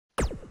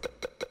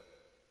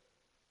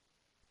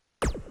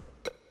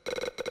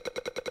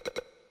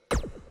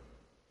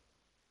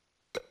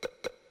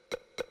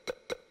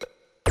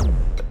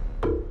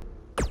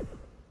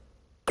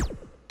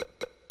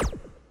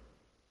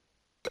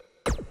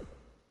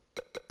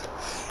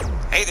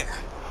Hey there.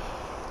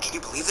 Can you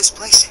believe this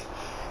place?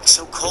 It's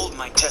so cold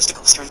my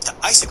testicles turn into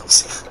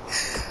icicles.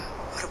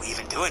 What are we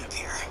even doing up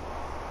here?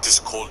 This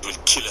cold will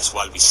kill us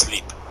while we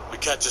sleep. We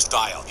can't just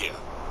die out here.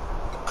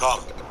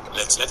 Come,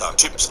 let's let our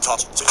tips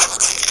touch to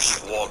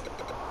keep warm.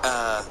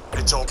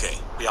 It's okay.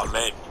 We are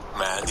men,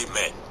 manly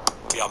men.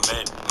 We are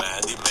men,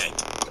 manly men.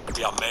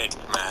 We are men,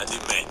 manly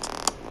men.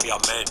 We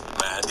are men,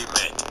 manly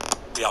men.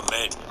 We are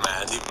men,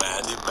 manly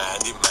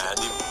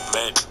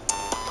men.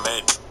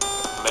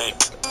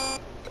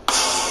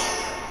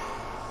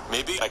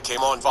 Maybe I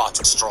came on far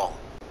too strong.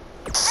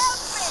 Help me!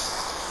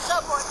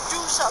 Someone do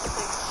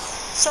something.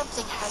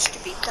 Something has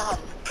to be done.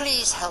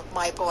 Please help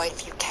my boy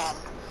if you can.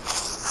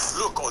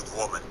 Look, old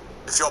woman,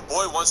 if your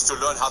boy wants to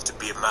learn how to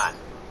be a man,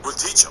 we'll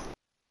teach him.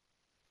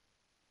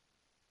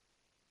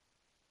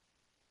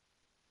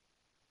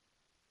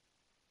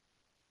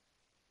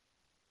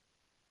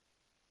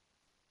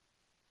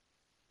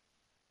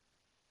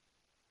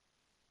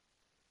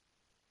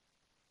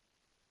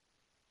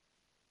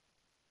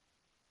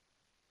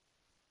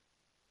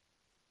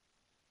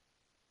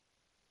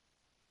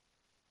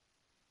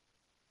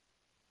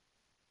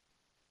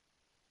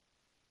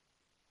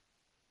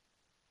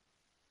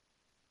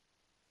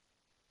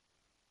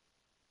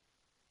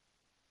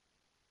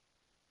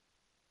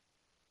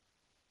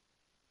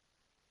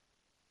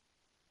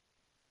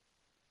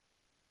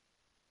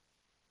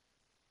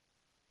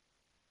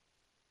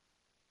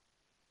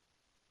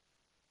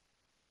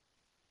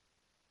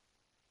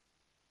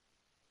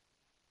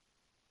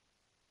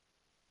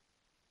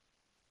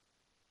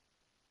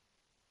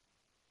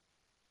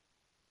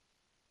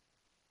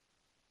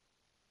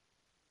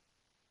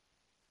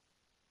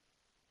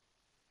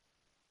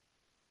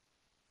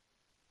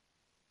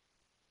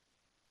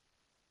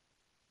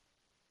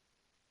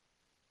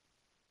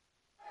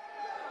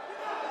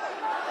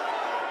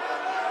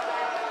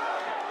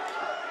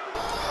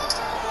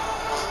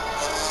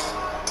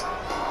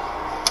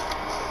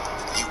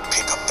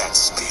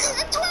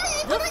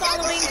 The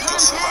following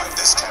contest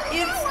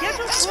is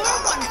scheduled for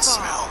one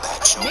fall,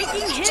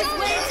 making his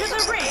way to the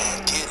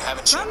ring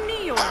from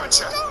New York,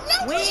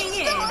 weighing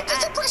in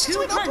at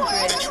 220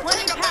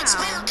 pounds,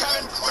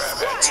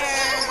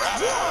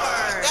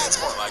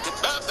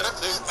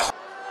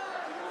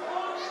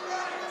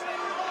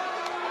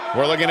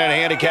 We're looking at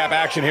handicap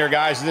action here,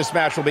 guys, and this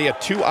match will be a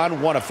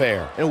 2-on-1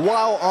 affair. And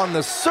while on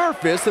the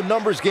surface, the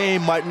numbers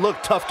game might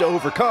look tough to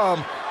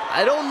overcome,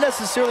 I don't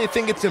necessarily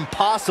think it's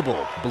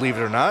impossible, believe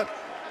it or not.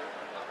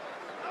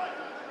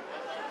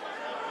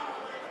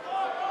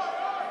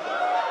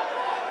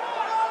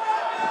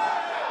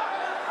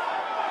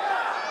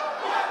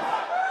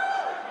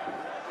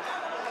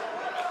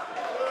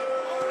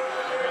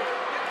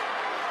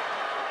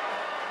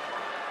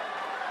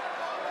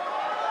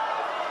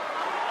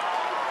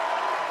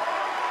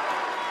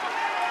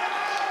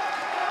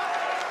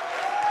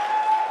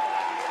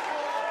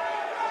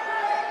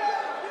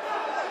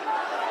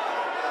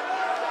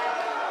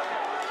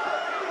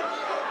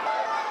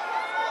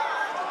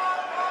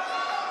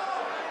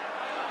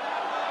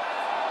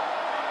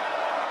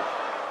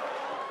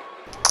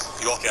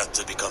 You got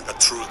to become a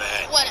true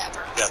man.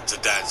 Whatever. You got to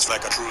dance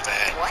like a true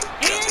man. What?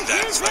 You got to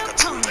dance like a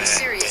true man.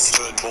 Serious.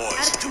 And turn boys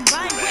at a into true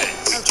combined men.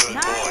 weight We of turn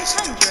boys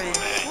into true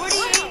men.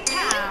 948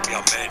 pounds. We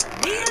are men,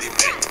 The manly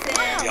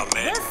men. We are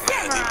men, the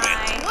manly men.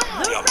 samurai,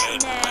 We the are men,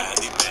 redneck,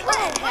 manly men.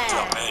 We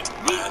are men,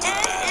 the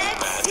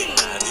manly NXT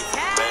men.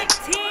 Tag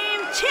Team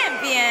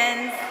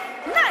Champions,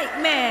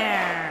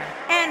 Nightmare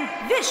and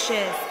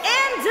Vicious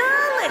and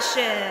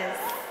Delicious.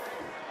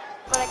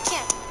 But I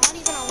can't, not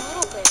even a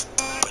little bit.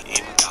 When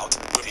in doubt,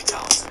 whip it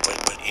out.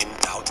 When in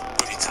doubt,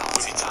 whip it out.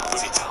 Whip it out,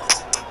 whip it out.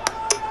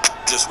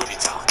 Just whip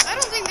it out. I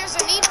don't think there's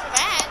a need for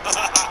that.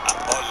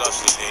 All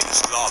lovely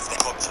ladies love the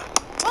helicopter.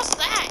 What's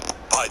that?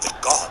 By the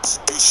gods,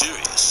 you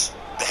serious?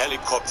 The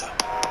helicopter.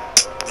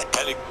 The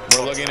helicopter.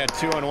 We're looking at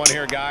 2-on-1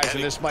 here, guys,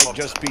 and this might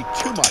just be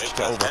too much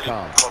to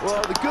overcome.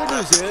 Well, the good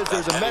news is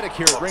there's a medic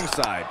here at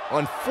ringside.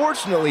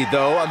 Unfortunately,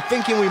 though, I'm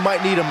thinking we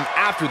might need him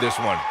after this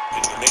one.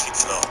 Make it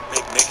slow.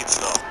 Make it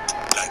slow.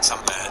 Like some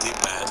manly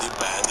men.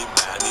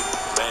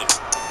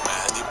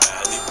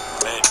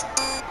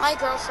 My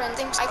girlfriend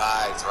thinks I...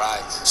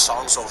 Right.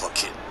 Song's over,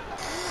 kid.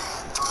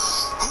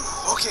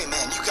 Okay,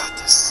 man, you got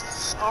this.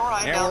 All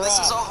right, And now we're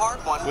this off is a hard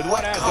one. with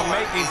what has the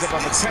makings of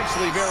a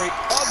potentially very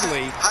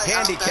ugly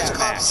handicap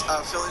match.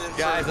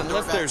 Guys,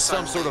 unless there's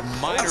some sort of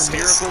minor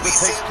miracle that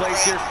takes place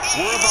here,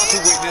 we're about to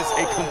witness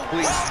a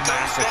complete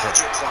massacre.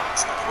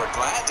 We're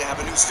glad to have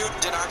a new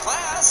student in our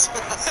class.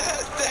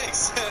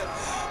 Thanks.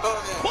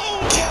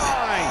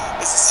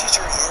 Bullseye! Is this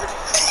teacher hard?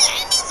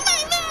 It's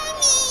my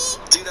mommy!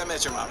 Dude, I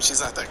met your mom. She's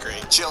not that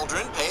great.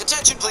 Children, pay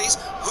attention, please.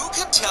 Who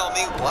can tell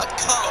me what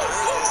color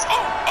is...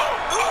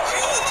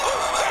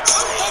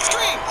 That's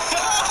green!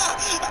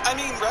 I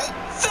mean, right?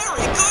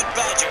 Very good,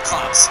 Badger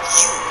Clubs.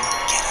 You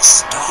get a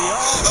star.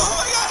 Oh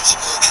my gosh!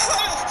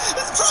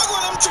 It's wrong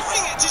when I'm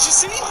doing it. Did you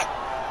see?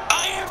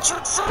 I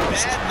answered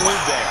first. Bad move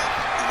there.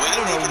 I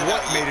don't know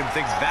what made him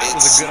think that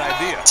was a good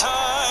idea.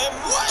 Time.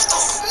 What's the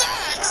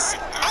snacks?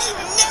 I'm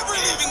never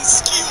leaving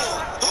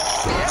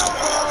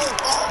school.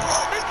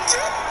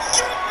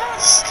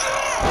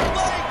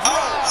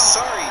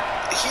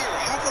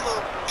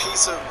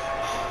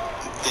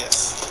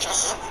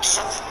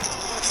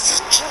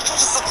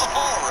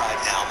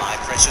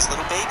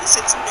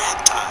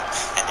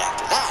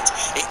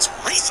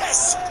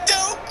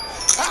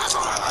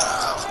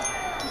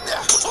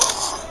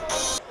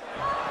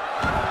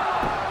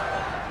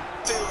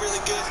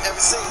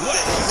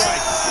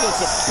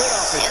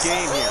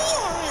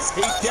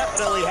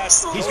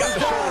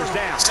 brings the shoulders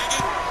down.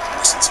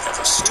 Since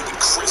ever stupid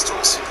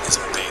crystals has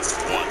bathed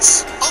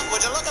once. Oh,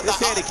 would you look at This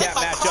that? handicap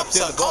matchup's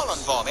in the calling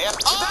books. for me.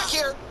 Back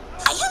here.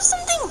 I have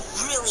something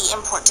really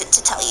important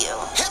to tell you.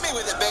 Hit me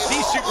with it, baby.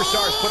 These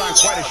superstars put on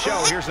quite a show.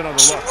 Here's another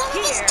look.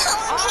 Here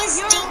are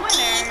your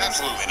winners.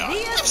 Absolutely not. The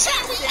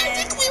assassin,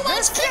 we the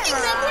once picking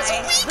them was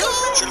samurai, illegal.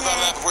 the Should have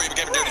thought of that before you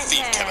became a dirty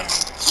thief, Kevin.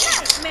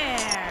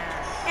 Nightmare,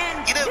 and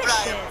You know,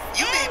 Brian,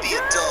 you may be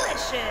a dog,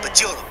 delicious. but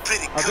you're a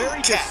pretty A cool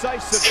very cat.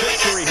 decisive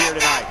victory here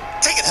tonight.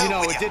 Take it home You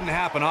know, with it didn't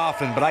happen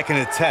often, but I can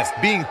attest,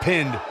 being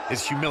pinned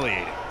is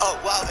humiliating. Oh,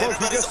 wow. Folks, we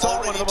Everybody's just saw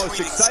one of already the most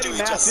tweeting exciting Stewie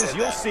just matches said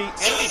you'll that.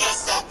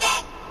 see.